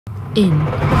in.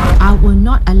 I will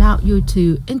not allow you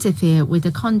to interfere with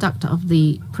the conduct of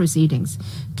the proceedings.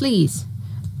 Please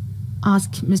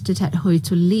ask Mr. Ted Hui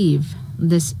to leave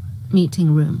this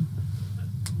meeting room.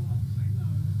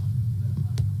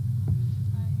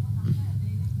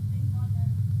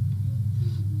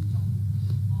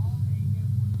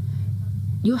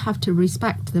 You have to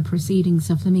respect the proceedings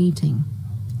of the meeting.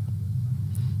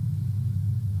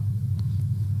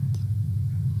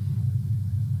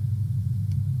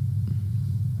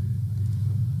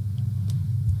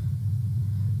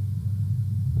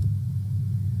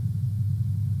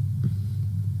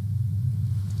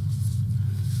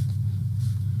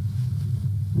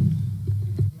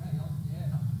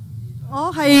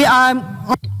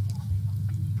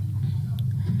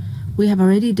 We have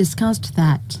already discussed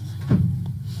that.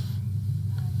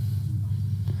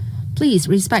 Please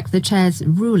respect the chair's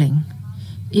ruling.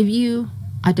 If you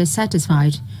are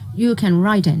dissatisfied, you can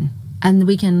write in and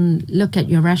we can look at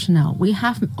your rationale. We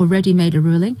have already made a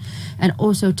ruling and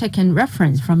also taken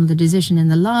reference from the decision in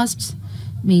the last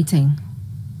meeting.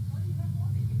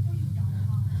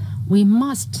 We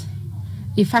must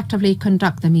effectively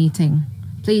conduct the meeting.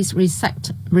 Please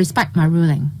respect my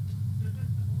ruling.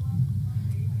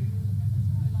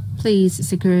 Please,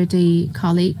 security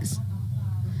colleagues,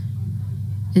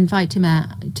 invite him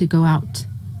to go out.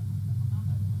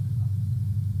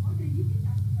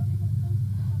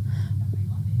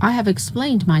 I have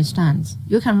explained my stance.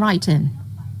 You can write in.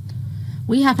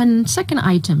 We have a second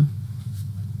item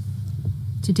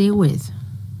to deal with.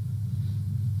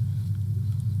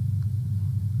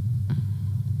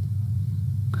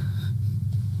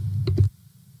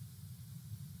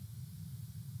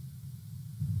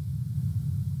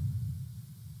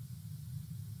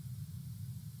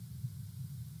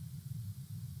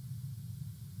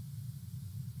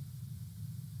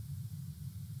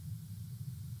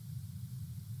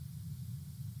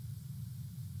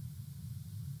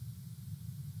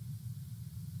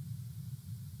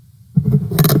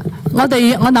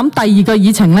我諗第二個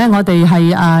議程呢，我哋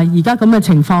係而家咁嘅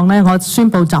情況呢，我宣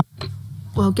布暫。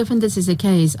Well, given this is the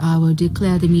case, I will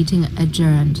declare the meeting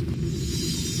adjourned.